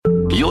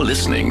You're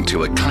listening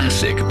to a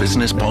classic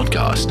business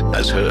podcast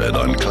as heard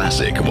on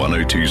Classic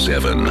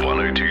 102.7.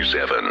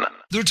 102.7.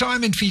 The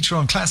retirement feature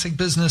on Classic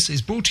Business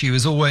is brought to you,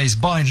 as always,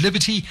 by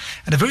Liberty,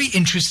 and a very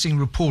interesting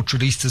report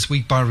released this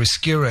week by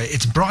Riskera.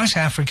 It's Bright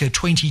Africa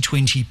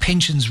 2020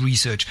 Pensions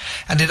Research,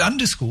 and it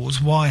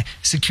underscores why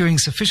securing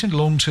sufficient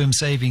long-term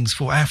savings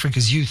for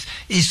Africa's youth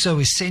is so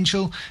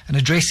essential, and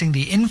addressing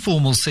the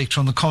informal sector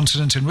on the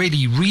continent and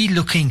really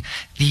re-looking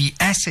the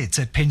assets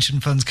that pension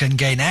funds can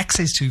gain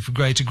access to for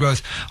greater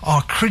growth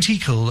are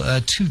critical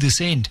to this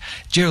end.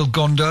 Gerald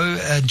Gondo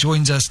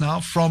joins us now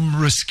from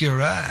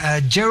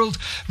Riskera. Gerald,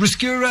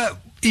 Riskera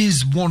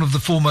is one of the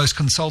foremost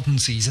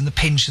consultancies in the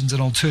pensions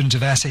and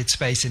alternative asset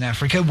space in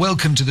Africa.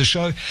 Welcome to the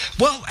show.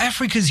 While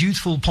Africa's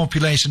youthful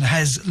population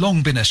has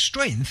long been a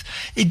strength,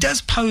 it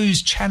does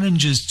pose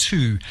challenges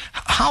too.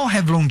 How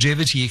have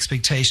longevity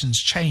expectations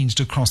changed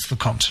across the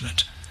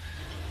continent?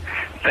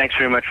 Thanks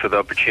very much for the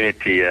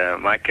opportunity,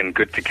 Mike, and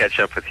good to catch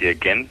up with you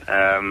again.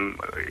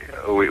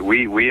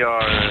 We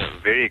are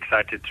very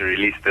excited to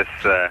release this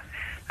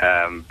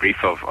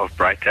brief of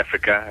Bright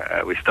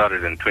Africa. We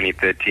started in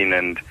 2013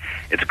 and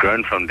it's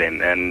grown from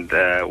then. And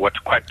what's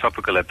quite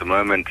topical at the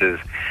moment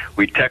is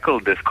we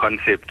tackled this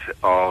concept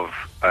of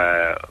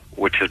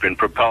which has been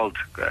propelled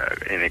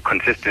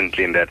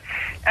consistently in that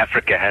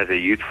Africa has a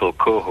youthful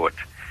cohort.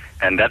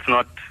 And that's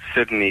not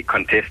certainly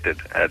contested.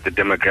 The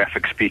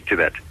demographics speak to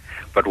that.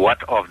 But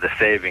what of the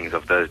savings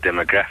of those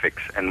demographics?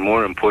 And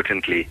more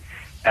importantly,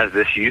 as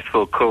this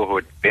youthful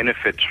cohort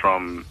benefits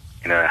from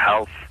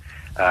health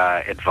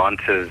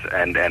advances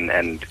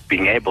and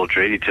being able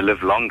to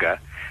live longer,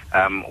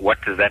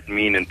 what does that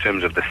mean in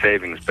terms of the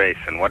savings base,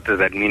 and what does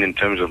that mean in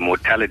terms of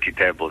mortality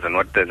tables, and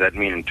what does that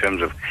mean in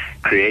terms of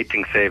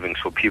creating savings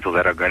for people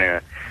that are going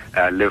to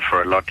live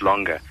for a lot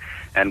longer?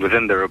 And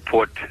within the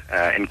report,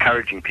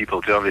 encouraging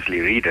people to obviously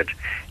read it,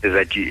 is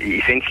that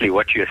essentially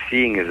what you're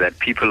seeing is that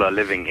people are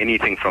living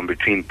anything from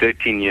between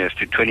 13 years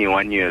to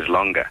 21 years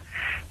longer.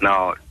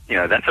 Now,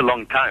 that's a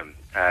long time.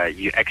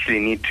 You actually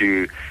need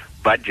to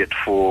budget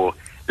for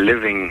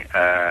living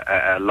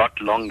a lot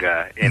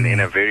longer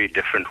in a very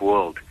different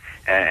world.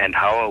 And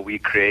how are we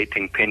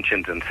creating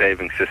pensions and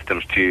saving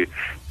systems to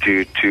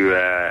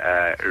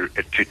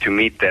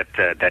meet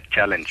that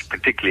challenge,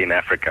 particularly in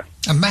Africa?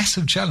 A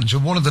massive challenge.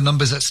 And one of the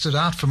numbers that stood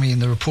out for me in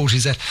the report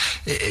is that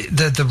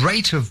the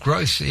rate of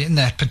growth in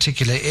that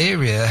particular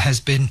area has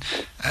been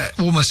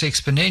almost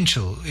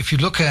exponential. If you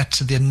look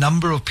at the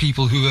number of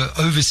people who are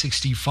over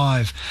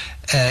 65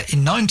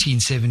 in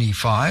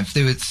 1975,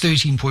 there were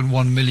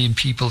 13.1 million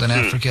people in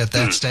Africa at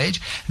that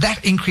stage.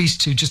 That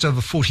increased to just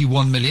over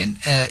 41 million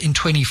in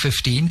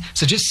 2015,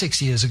 so just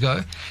 6 years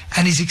ago,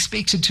 and is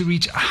expected to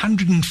reach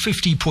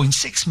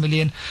 150.6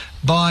 million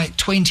by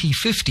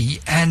 2050,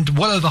 and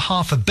well over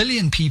 500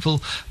 million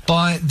people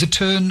by the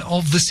turn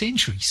of the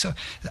century. So,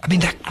 I mean,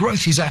 that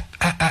growth is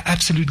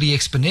absolutely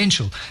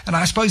exponential. And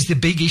I suppose the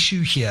big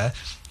issue here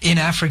in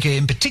Africa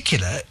in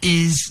particular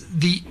is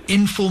the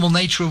informal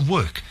nature of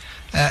work.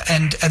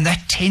 And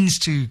that tends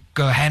to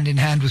go hand in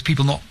hand with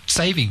people not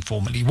saving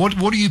formally. What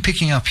are you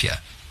picking up here?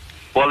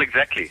 Well,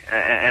 exactly.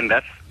 And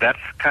that's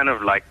kind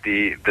of like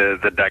the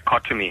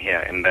dichotomy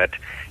here, in that,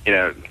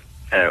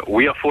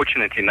 we are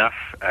fortunate enough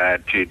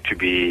to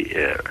be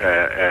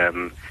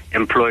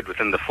employed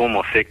within the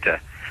formal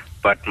sector,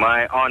 but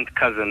my aunt,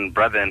 cousin,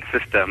 brother, and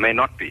sister may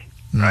not be,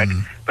 right?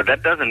 But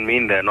that doesn't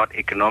mean they're not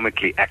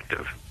economically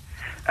active.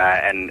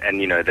 And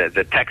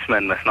the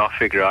taxman must now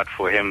figure out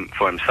for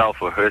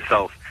himself or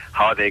herself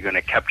how they're going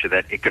to capture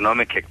that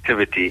economic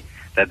activity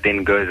that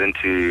then goes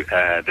into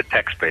the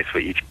tax base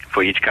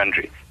for each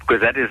country, because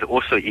that is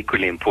also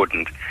equally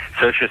important.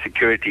 Social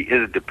security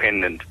is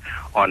dependent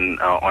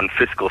on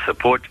fiscal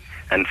support,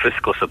 and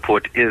fiscal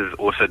support is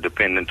also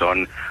dependent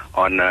on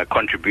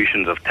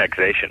contributions of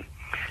taxation.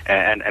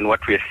 And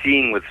what we're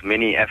seeing with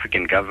many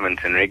African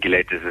governments and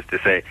regulators is to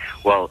say,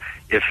 well,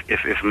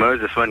 if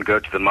Moses won't go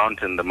to the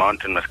mountain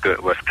must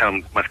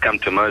come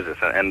to Moses.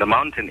 And the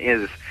mountain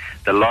is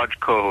the large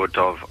cohort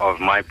of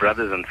my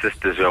brothers and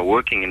sisters who are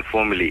working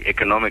informally,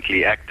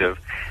 economically active.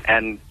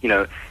 And,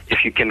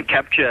 if you can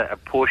capture a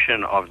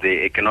portion of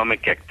the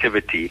economic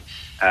activity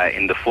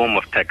in the form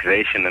of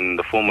taxation and in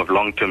the form of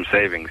long-term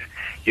savings,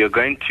 you're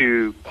going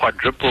to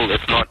quadruple,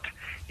 if not,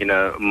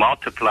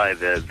 multiply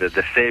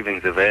the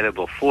savings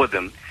available for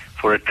them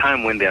for a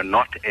time when they're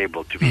not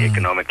able to be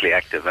economically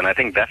active. And I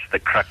think that's the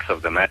crux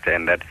of the matter,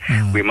 and that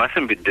we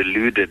mustn't be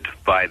deluded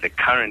by the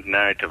current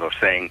narrative of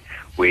saying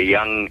we're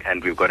young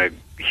and we've got a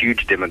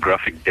huge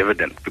demographic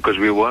dividend, because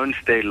we won't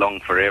stay long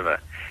forever.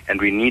 And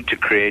we need to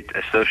create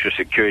a social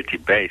security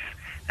base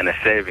and a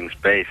savings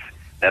base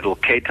that will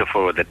cater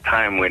for the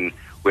time when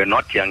we're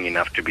not young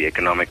enough to be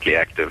economically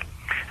active.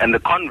 And the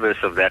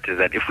converse of that is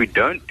that if we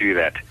don't do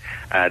that,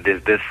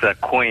 there's this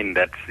coin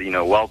that's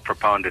well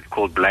propounded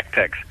called black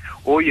tax.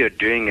 All you're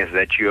doing is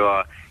that you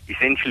are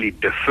essentially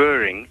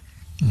deferring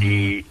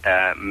the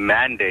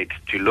mandate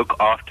to look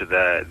after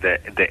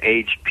the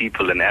aged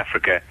people in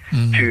Africa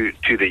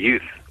to the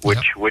youth,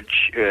 which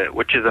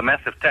is a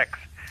massive tax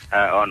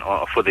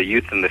for the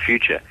youth in the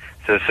future.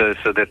 So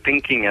the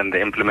thinking and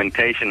the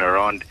implementation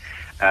around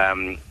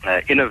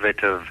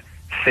innovative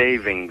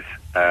savings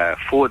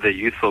for the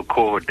youthful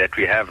cohort that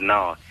we have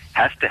now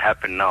has to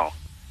happen now.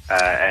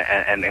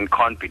 And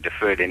can't be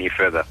deferred any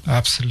further.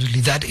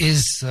 Absolutely. That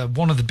is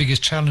one of the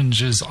biggest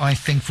challenges, I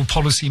think, for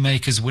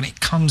policymakers when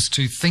it comes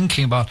to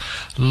thinking about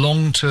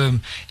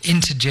long-term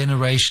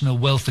intergenerational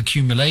wealth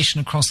accumulation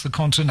across the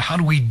continent. How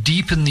do we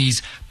deepen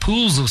these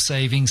pools of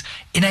savings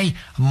in a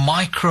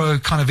micro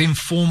kind of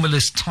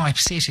informalist type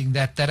setting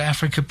that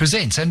Africa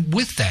presents? And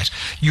with that,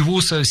 you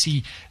also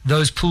see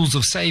those pools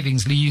of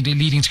savings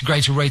leading to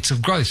greater rates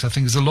of growth. I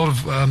think there's a lot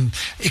of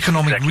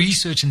economic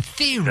research and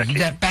theory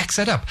that backs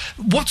that up.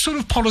 What sort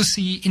of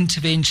policy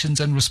interventions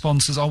and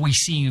responses are we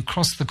seeing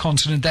across the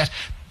continent that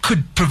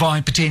could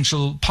provide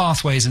potential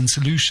pathways and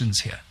solutions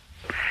here?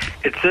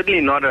 It's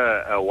certainly not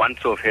a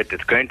once-off hit.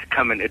 It's going to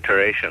come in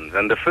iterations.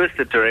 And the first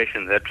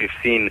iteration that we've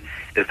seen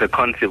is the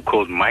concept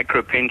called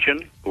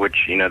micro-pension,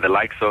 which, the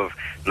likes of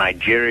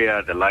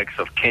Nigeria, the likes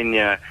of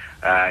Kenya,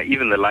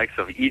 even the likes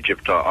of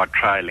Egypt are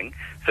trialing.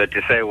 So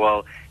to say,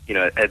 well,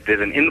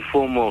 there's an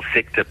informal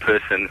sector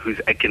person who's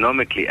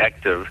economically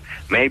active.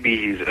 Maybe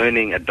he's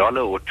earning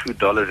 $1 or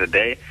 $2 a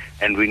day,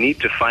 and we need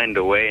to find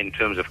a way in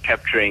terms of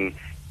capturing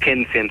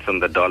 10 cents on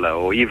the dollar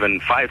or even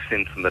 5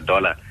 cents on the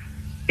dollar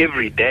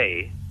every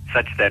day,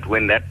 such that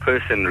when that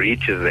person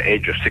reaches the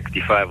age of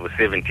 65 or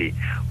 70,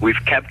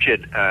 we've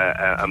captured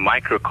a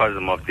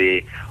microcosm of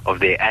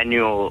their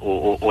annual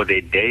or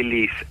their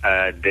daily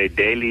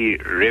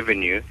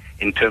revenue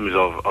in terms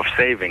of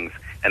savings,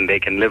 and they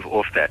can live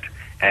off that.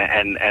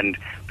 And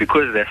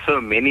because there's so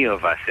many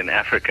of us in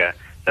Africa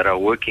that are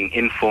working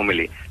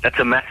informally, that's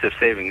a massive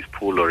savings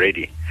pool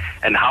already.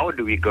 And how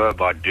do we go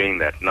about doing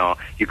that? Now,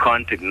 you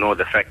can't ignore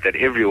the fact that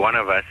every one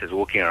of us is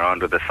walking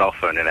around with a cell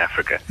phone in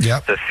Africa.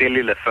 Yep. So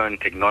cellular phone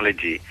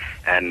technology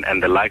and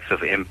the likes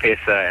of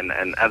M-Pesa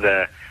and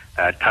other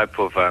type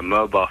of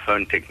mobile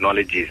phone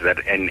technologies that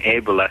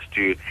enable us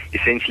to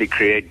essentially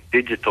create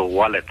digital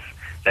wallets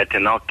that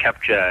can now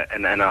capture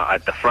and are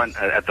at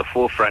the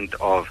forefront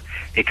of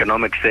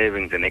economic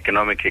savings and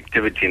economic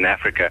activity in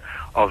Africa,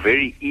 are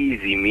very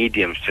easy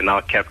mediums to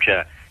now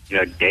capture,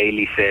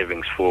 daily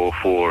savings for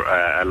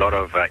a lot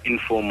of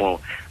informal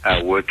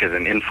workers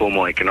and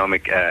informal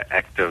economic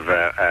active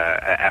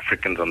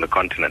Africans on the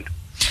continent.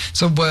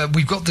 So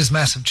we've got this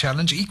massive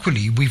challenge.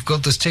 Equally, we've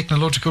got this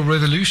technological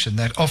revolution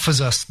that offers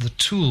us the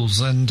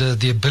tools and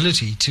the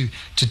ability to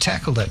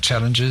tackle that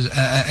challenge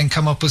and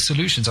come up with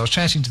solutions. I was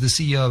chatting to the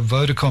CEO of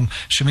Vodacom,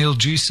 Shamil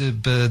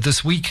Jusub,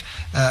 this week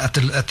at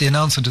the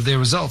announcement of their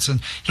results,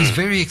 and he's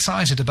very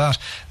excited about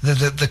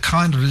the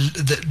kind of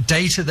the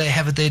data they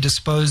have at their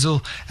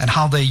disposal and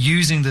how they're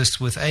using this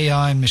with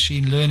AI and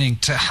machine learning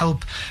to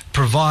help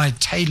provide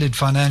tailored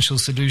financial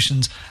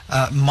solutions,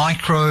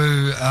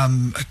 micro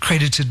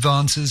credit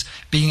advances,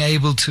 being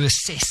able to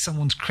assess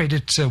someone's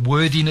credit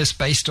worthiness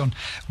based on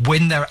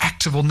when they're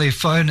active on their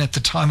phone at the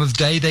time of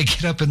day they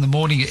get up in the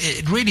morning.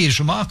 It really is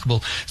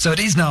remarkable. So it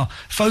is now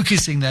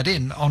focusing that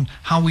in on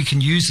how we can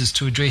use this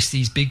to address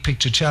these big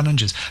picture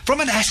challenges. From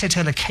an asset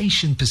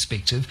allocation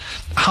perspective,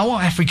 how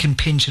are African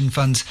pension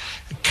funds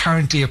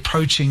currently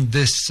approaching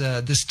this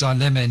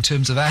dilemma in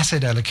terms of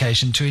asset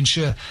allocation to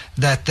ensure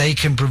that they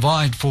can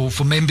provide for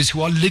members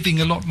who are living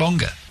a lot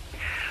longer?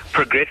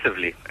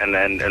 Progressively,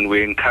 and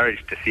we're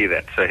encouraged to see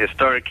that. So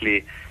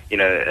historically,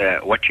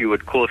 what you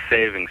would call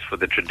savings for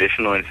the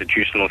traditional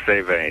institutional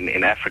saver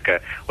in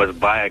Africa was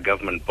buy a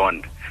government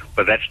bond,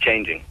 but that's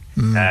changing.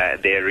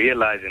 They're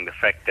realizing the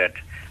fact that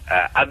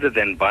other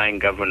than buying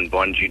government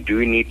bonds, you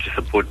do need to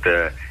support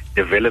the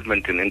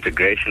development and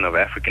integration of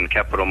African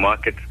capital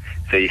markets.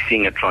 So you're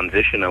seeing a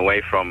transition away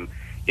from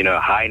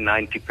high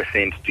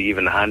 90% to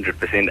even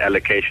 100%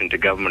 allocation to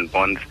government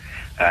bonds,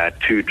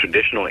 to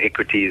traditional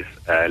equities,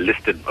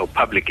 listed or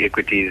public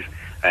equities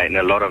in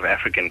a lot of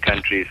African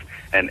countries.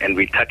 And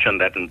we touch on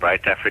that in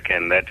Bright Africa,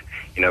 and that,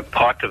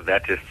 part of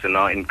that is to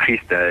now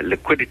increase the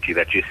liquidity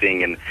that you're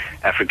seeing in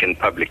African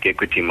public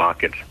equity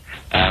markets.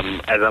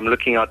 As I'm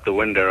looking out the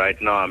window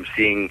right now, I'm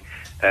seeing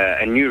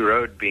a new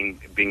road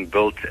being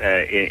built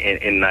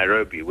in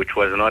Nairobi, which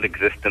was not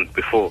existent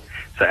before.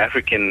 So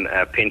African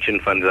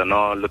pension funds are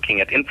now looking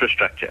at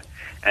infrastructure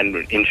and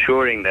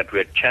ensuring that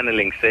we're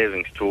channeling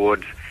savings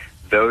towards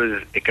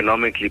those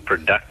economically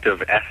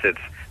productive assets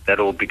that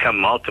will become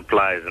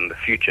multipliers in the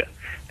future.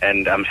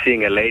 And I'm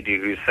seeing a lady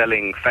who's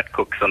selling fat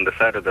cooks on the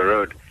side of the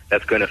road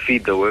that's going to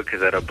feed the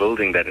workers that are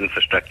building that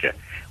infrastructure.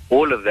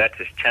 All of that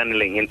is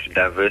channeling into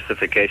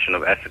diversification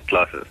of asset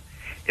classes.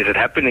 Is it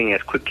happening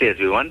as quickly as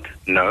we want?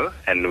 No,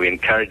 and we're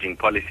encouraging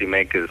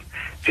policymakers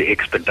to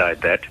expedite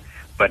that.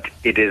 But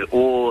it is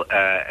all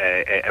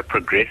a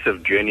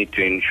progressive journey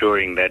to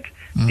ensuring that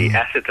the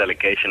asset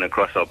allocation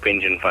across our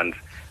pension funds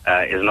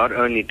is not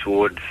only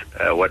towards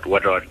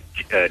what are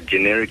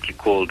generically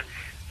called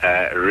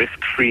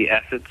risk-free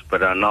assets,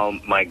 but are now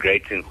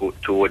migrating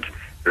towards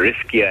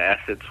riskier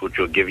assets, which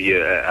will give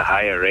you a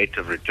higher rate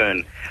of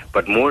return.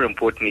 But more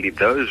importantly,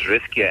 those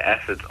riskier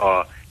assets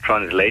are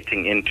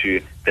translating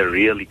into the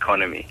real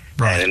economy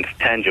Right. and its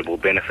tangible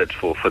benefits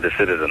for the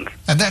citizens.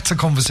 And that's a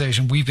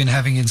conversation we've been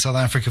having in South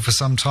Africa for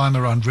some time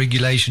around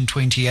Regulation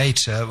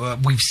 28.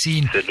 We've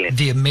seen Certainly.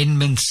 the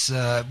amendments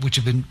which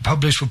have been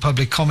published for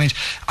public comment.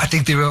 I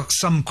think there are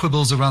some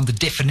quibbles around the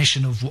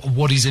definition of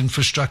what is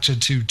infrastructure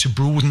to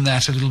broaden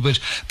that a little bit.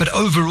 But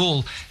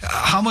overall,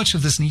 how much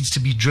of this needs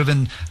to be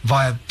driven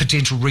via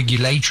potential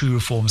regulatory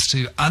reforms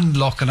to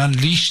unlock and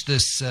unleash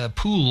this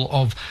pool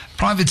of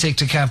private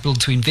sector capital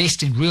to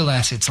invest in real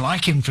assets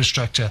like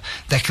infrastructure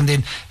that can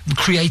then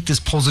create this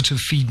positive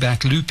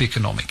feedback loop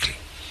economically?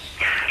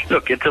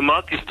 Look, it's a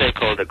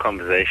multi-stakeholder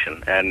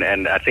conversation,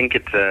 and I think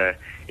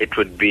it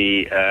would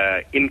be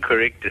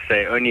incorrect to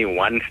say only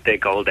one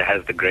stakeholder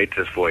has the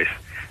greatest voice.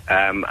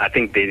 I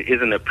think there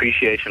is an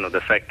appreciation of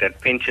the fact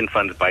that pension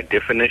funds, by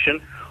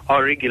definition,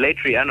 are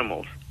regulatory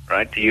animals,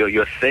 right?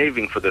 You're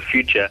saving for the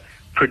future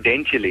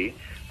prudentially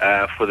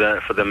for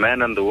the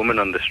man and the woman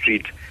on the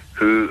street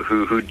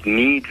who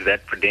needs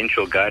that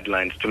prudential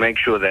guidelines to make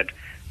sure that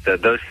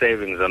those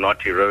savings are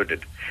not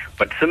eroded.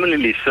 But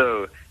similarly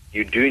so,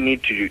 you do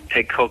need to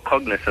take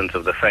cognizance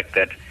of the fact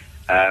that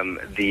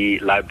the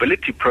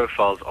liability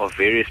profiles of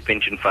various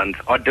pension funds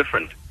are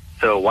different.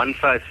 So a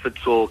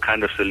one-size-fits-all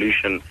kind of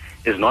solution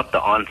is not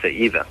the answer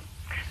either.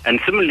 And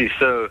similarly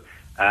so,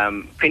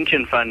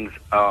 pension funds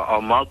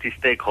are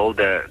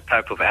multi-stakeholder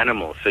type of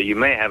animals. So you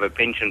may have a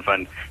pension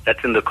fund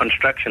that's in the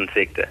construction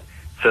sector.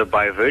 So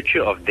by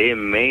virtue of their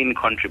main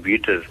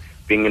contributors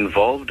being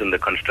involved in the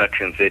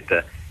construction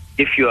sector,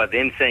 if you are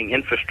then saying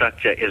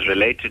infrastructure is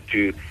related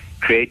to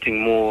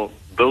creating more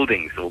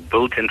buildings or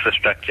built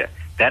infrastructure,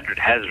 that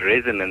has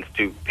resonance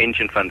to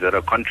pension funds that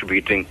are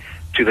contributing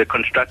to the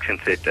construction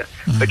sector.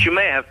 Mm-hmm. But you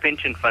may have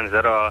pension funds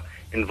that are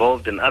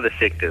involved in other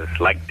sectors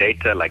like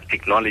data, like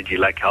technology,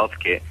 like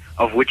healthcare,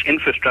 of which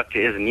infrastructure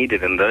is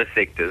needed in those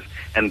sectors,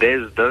 and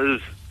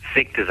those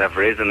sectors have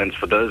resonance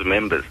for those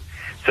members.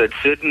 So it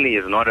certainly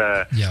is not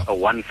a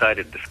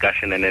one-sided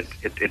discussion, and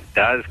it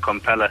does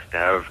compel us to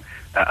have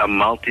a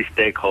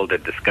multi-stakeholder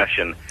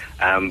discussion,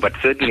 but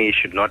certainly it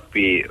should not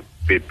be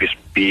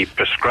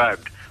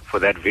prescribed for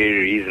that very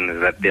reason,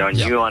 is that there are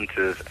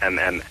nuances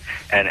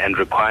and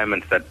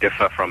requirements that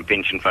differ from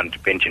pension fund to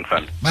pension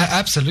fund.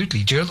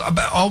 Absolutely, Gerald.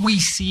 Are we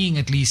seeing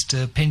at least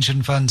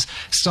pension funds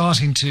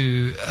starting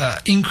to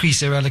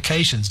increase their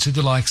allocations to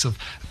the likes of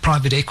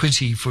private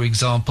equity, for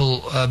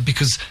example,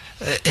 because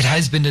it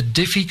has been a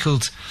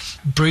difficult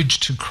bridge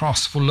to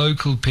cross for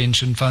local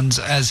pension funds,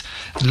 as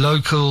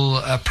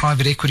local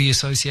private equity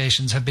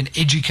associations have been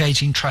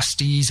educating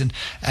trustees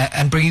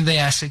and bringing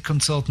their asset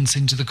consultants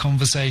into the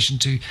conversation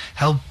to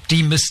help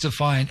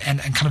demystify and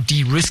kind of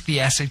de-risk the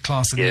asset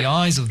class in the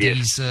eyes of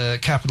these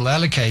capital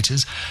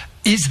allocators.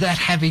 Is that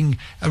having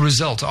a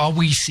result? Are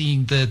we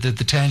seeing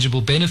the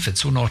tangible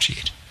benefits or not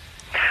yet?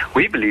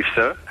 We believe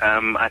so.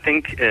 I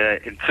think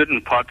in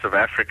certain parts of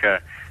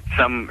Africa,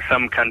 some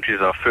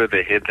countries are further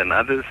ahead than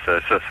others. So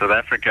South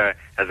Africa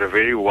has a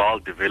very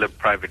well-developed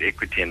private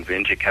equity and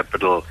venture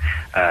capital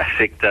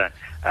sector.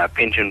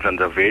 Pension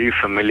funds are very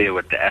familiar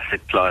with the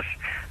asset class.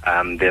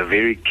 There are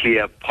very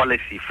clear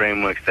policy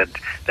frameworks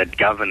that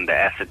govern the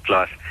asset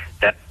class,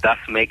 thus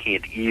making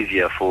it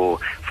easier for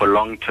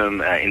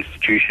long-term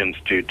institutions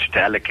to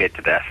allocate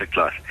to the asset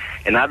class.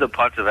 In other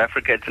parts of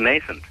Africa, it's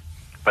nascent,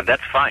 but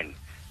that's fine.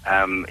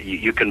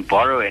 You can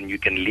borrow and you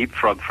can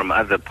leapfrog from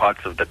other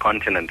parts of the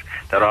continent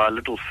that are a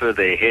little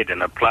further ahead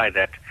and apply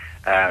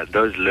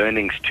those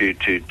learnings to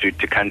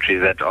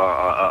countries that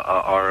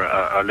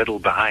are a little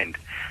behind.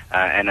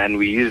 And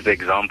we use the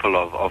example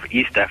of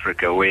East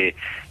Africa, where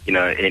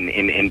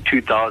in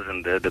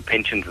 2000 the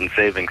pensions and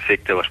savings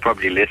sector was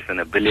probably less than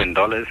 $1 billion.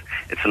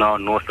 It's now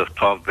north of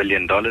 $12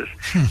 billion.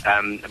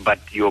 But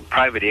your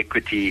private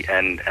equity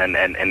and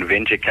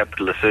venture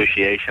capital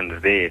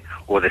associations there,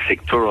 or the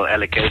sectoral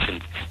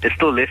allocations, is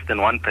still less than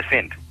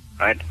 1%,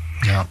 right?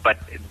 Yeah. But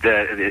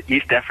the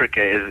East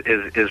Africa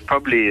is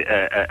probably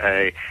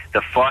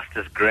the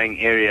fastest growing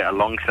area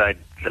alongside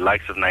the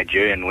likes of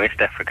Nigeria and West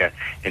Africa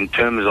in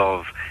terms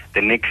of the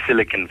next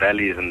Silicon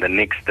Valleys and the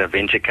next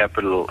venture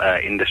capital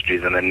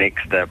industries and the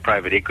next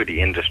private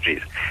equity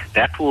industries.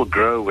 That will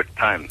grow with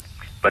time.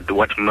 But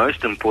what's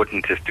most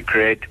important is to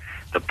create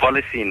the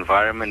policy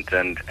environment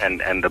and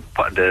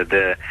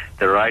the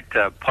right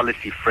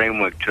policy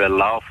framework to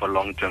allow for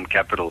long-term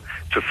capital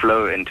to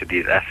flow into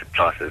these asset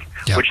classes,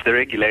 which the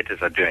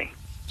regulators are doing.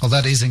 Well,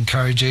 that is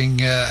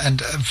encouraging, and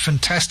a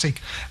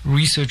fantastic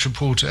research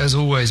report, as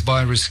always,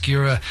 by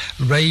Riskura,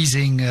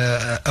 raising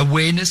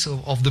awareness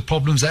of the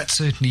problems. That's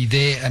certainly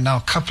there, and now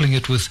coupling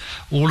it with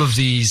all of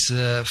these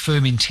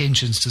firm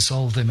intentions to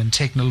solve them and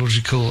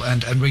technological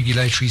and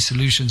regulatory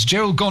solutions.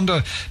 Gerald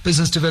Gondo,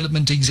 Business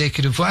Development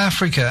Executive for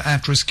Africa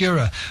at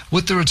Riskura,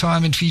 with the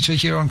retirement feature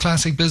here on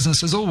Classic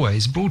Business, as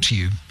always, brought to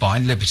you by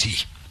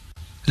Liberty.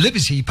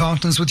 Liberty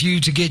partners with you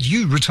to get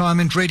you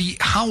retirement ready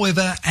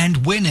however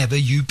and whenever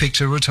you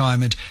picture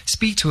retirement.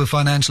 Speak to a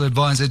financial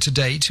advisor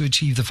today to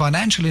achieve the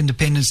financial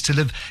independence to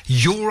live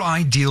your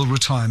ideal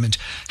retirement.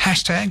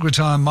 Hashtag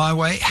Retire My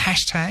Way.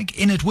 Hashtag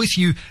In It With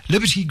You.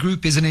 Liberty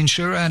Group is an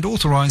insurer and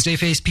authorized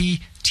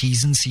FSP.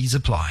 T's and C's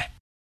apply.